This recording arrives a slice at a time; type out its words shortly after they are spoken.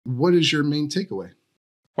what is your main takeaway?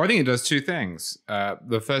 Well, I think it does two things.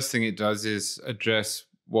 The first thing it does is address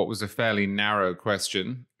what was a fairly narrow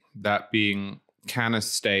question, that being, can a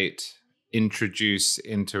state introduce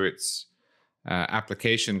into its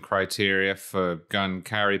application criteria for gun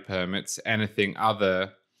carry permits anything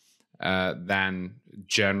other than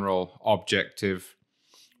general objective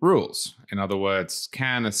rules? In other words,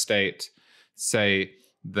 can a state say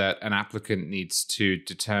that an applicant needs to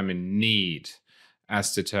determine need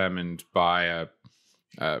as determined by a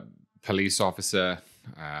police officer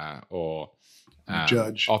or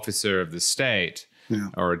judge, officer of the state,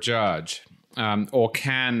 or a judge? Or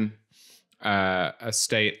can a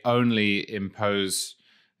state only impose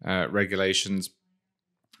regulations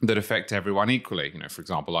that affect everyone equally? For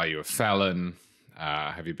example, are you a felon?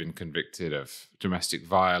 Have you been convicted of domestic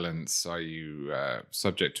violence? Are you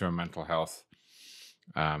subject to a mental health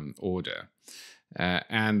order?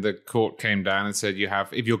 And the court came down and said,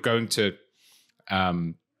 if you're going to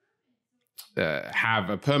have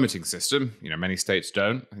a permitting system, many states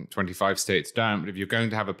don't, I think 25 states don't, but if you're going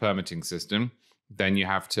to have a permitting system, then you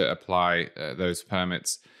have to apply those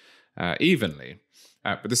permits evenly.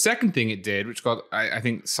 But the second thing it did, which got, I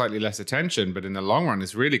think, slightly less attention, but in the long run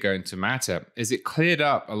is really going to matter, is it cleared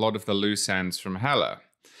up a lot of the loose ends from Heller.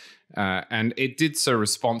 And it did so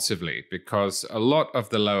responsively, because a lot of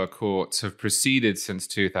the lower courts have proceeded since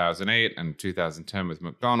 2008 and 2010 with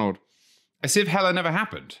McDonald as if Heller never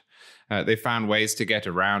happened. They found ways to get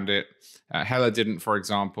around it. Heller didn't, for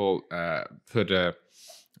example, put a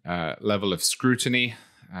level of scrutiny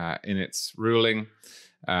in its ruling.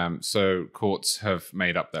 So courts have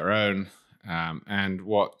made up their own. And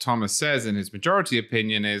what Thomas says in his majority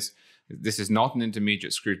opinion is, this is not an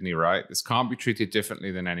intermediate scrutiny right. This can't be treated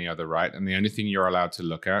differently than any other right. And the only thing you're allowed to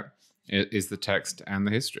look at is the text and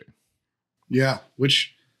the history. Yeah,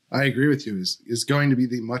 which I agree with you is going to be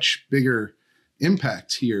the much bigger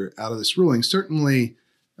impact here out of this ruling. Certainly,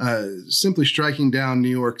 simply striking down New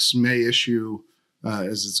York's May issue,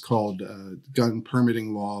 as it's called, gun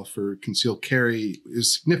permitting law for concealed carry,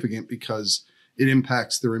 is significant because it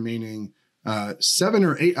impacts the remaining 7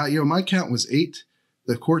 or 8. My count was 8.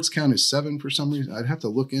 The court's count is 7 for some reason. I'd have to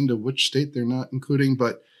look into which state they're not including,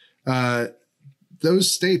 but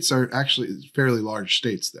those states are actually fairly large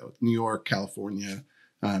states, though. New York, California,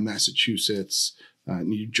 Massachusetts,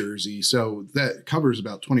 New Jersey. So that covers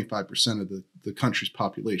about 25% of the country's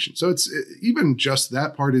population. So it's even just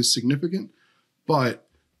that part is significant. But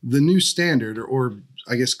the new standard, or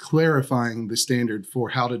I guess clarifying the standard for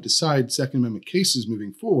how to decide Second Amendment cases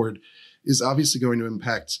moving forward, is obviously going to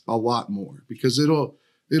impact a lot more, because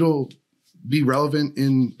it'll be relevant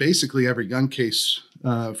in basically every gun case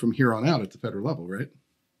from here on out at the federal level, right?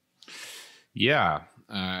 Yeah.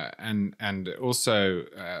 And also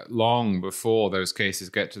long before those cases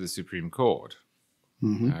get to the Supreme Court,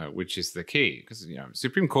 which is the key, because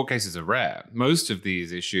Supreme Court cases are rare. Most of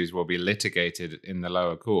these issues will be litigated in the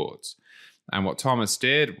lower courts. And what Thomas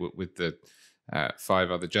did with the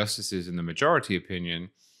 5 other justices in the majority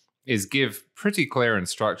opinion is give pretty clear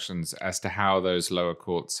instructions as to how those lower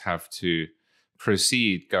courts have to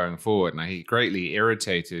proceed going forward. Now, he greatly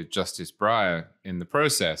irritated Justice Breyer in the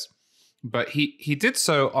process, but he did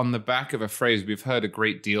so on the back of a phrase we've heard a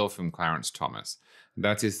great deal from Clarence Thomas.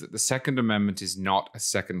 That is that the Second Amendment is not a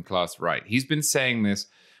second-class right. He's been saying this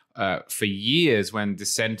for years when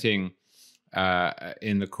dissenting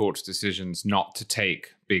in the court's decisions not to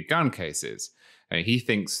take big gun cases. He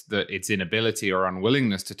thinks that its inability or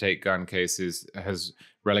unwillingness to take gun cases has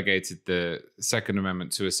relegated the Second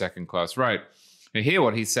Amendment to a second-class right. And here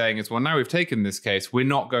what he's saying is, well, now we've taken this case, we're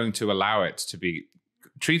not going to allow it to be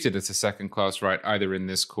treated as a second-class right either in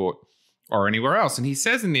this court or anywhere else. And he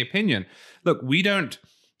says in the opinion, look, we don't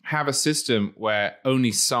have a system where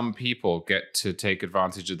only some people get to take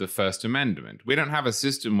advantage of the First Amendment. We don't have a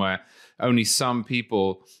system where only some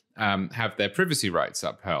people have their privacy rights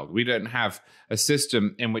upheld. We don't have a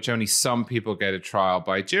system in which only some people get a trial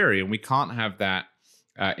by jury, and we can't have that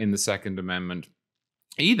in the Second Amendment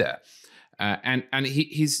either. And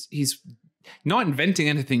he's not inventing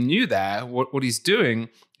anything new there. What he's doing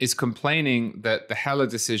is complaining that the Heller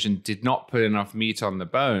decision did not put enough meat on the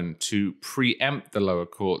bone to preempt the lower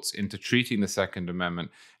courts into treating the Second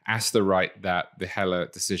Amendment as the right that the Heller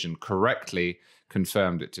decision correctly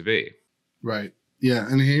confirmed it to be. Right. Yeah.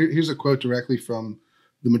 And here's a quote directly from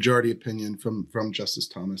the majority opinion from Justice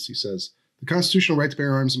Thomas. He says, "The constitutional right to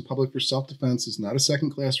bear arms in public for self-defense is not a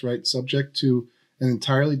second-class right subject to an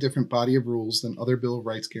entirely different body of rules than other Bill of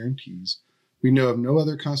Rights guarantees. We know of no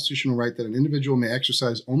other constitutional right that an individual may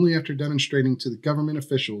exercise only after demonstrating to the government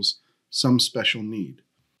officials some special need."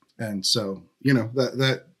 And so,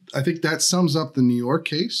 that I think that sums up the New York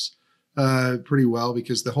case pretty well,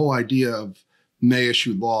 because the whole idea of May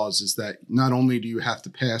issued laws is that not only do you have to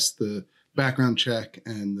pass the background check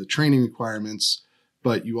and the training requirements,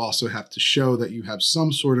 but you also have to show that you have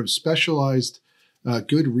some sort of specialized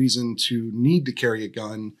good reason to need to carry a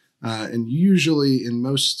gun. And usually in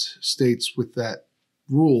most states with that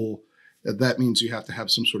rule, that means you have to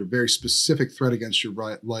have some sort of very specific threat against your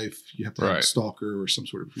life. You have to have a stalker or some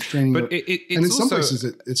sort of training. But and in some places,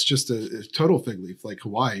 it's just a total fig leaf, like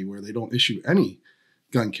Hawaii, where they don't issue any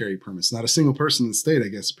gun carry permits. Not a single person in the state, I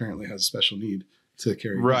guess, apparently has a special need to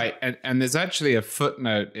carry a gun. Right. And there's actually a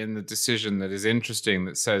footnote in the decision that is interesting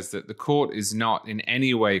that says that the court is not in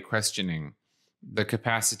any way questioning the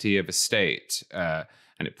capacity of a state.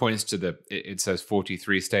 And it points to it says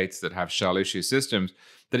 43 states that have shall issue systems,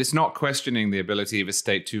 that it's not questioning the ability of a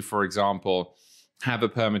state to, for example, have a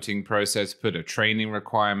permitting process, put a training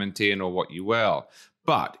requirement in, or what you will.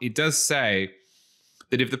 But it does say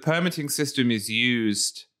that if the permitting system is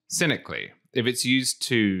used cynically, if it's used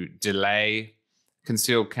to delay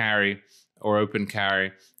concealed carry or open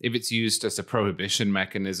carry, if it's used as a prohibition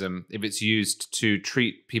mechanism, if it's used to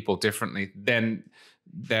treat people differently, then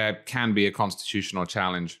there can be a constitutional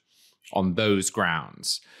challenge on those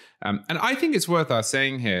grounds. And I think it's worth our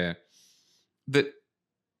saying here that,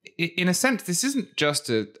 in a sense, this isn't just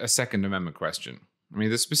a Second Amendment question. I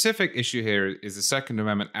mean, the specific issue here is the Second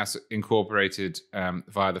Amendment as incorporated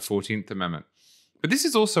via the 14th Amendment. But this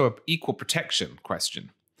is also an equal protection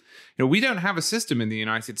question. You know, we don't have a system in the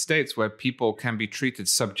United States where people can be treated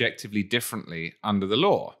subjectively differently under the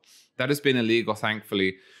law. That has been illegal,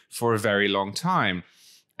 thankfully, for a very long time.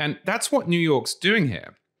 And that's what New York's doing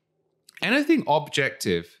here. Anything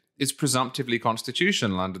objective is presumptively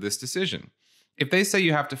constitutional under this decision. If they say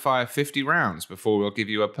you have to fire 50 rounds before we'll give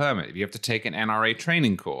you a permit, if you have to take an NRA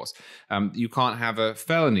training course, you can't have a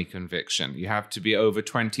felony conviction, you have to be over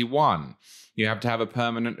 21, you have to have a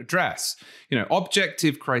permanent address, you know,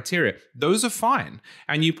 objective criteria, those are fine.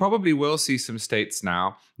 And you probably will see some states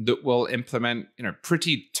now that will implement, you know,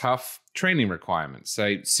 pretty tough training requirements,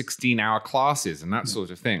 say 16-hour classes and that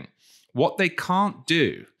sort of thing. What they can't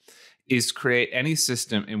do is create any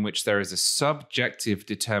system in which there is a subjective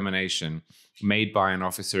determination made by an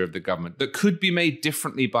officer of the government that could be made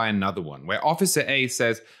differently by another one, where Officer A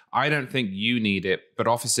says, I don't think you need it, but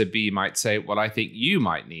Officer B might say, well, I think you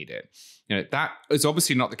might need it. You know, that is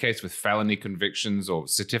obviously not the case with felony convictions or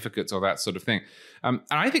certificates or that sort of thing. And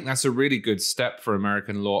I think that's a really good step for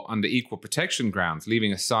American law under equal protection grounds,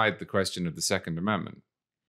 leaving aside the question of the Second Amendment.